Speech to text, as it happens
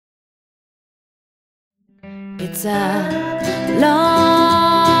It's a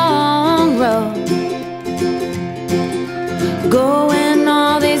long road, going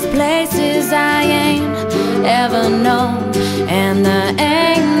all these places I ain't ever known, and there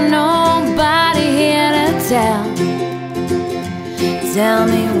ain't nobody here to tell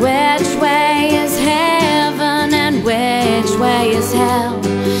me which way is heaven and which way is hell.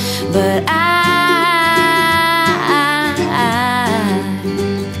 But I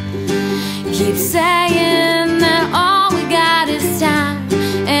keep saying that all we got is time,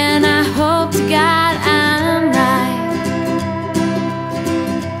 and I hope to God I'm right.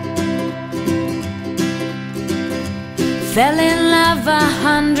 Fell in love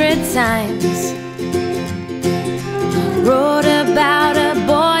 100 times, wrote about a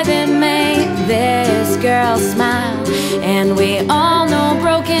boy that made this girl smile, and we all know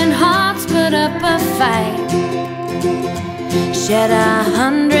broken hearts put up a fight. Shed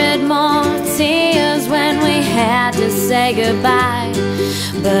 100 more tears when we had to say goodbye.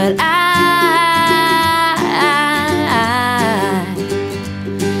 But I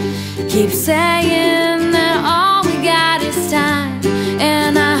keep saying that all we got is time,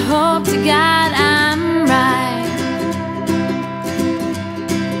 and I hope to God I'm right.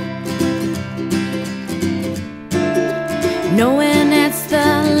 Knowing it's the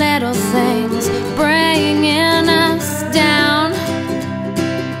little things bringing us down,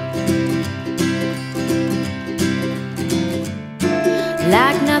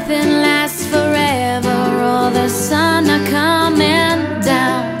 like nothing lasts forever, or the sun are coming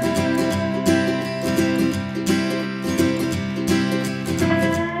down.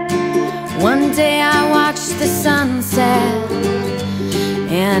 One day I watched the sunset,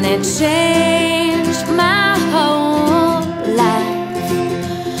 and it changed my whole life.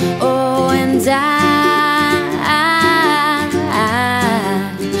 Oh, and I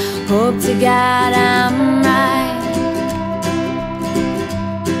hope to God I'm right.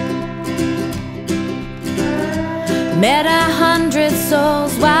 Met 100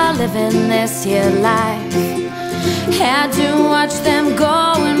 souls while living this here life. Had to watch them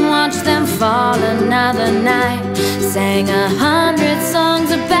go and watch them fall another night. Sang 100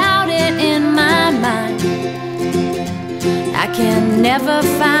 songs about it in my mind. I can never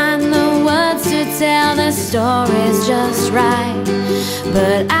find the words to tell the stories just right,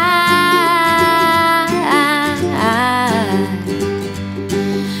 but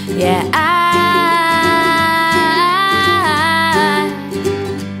yeah, I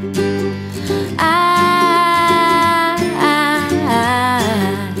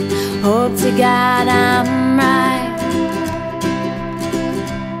hope to God I'm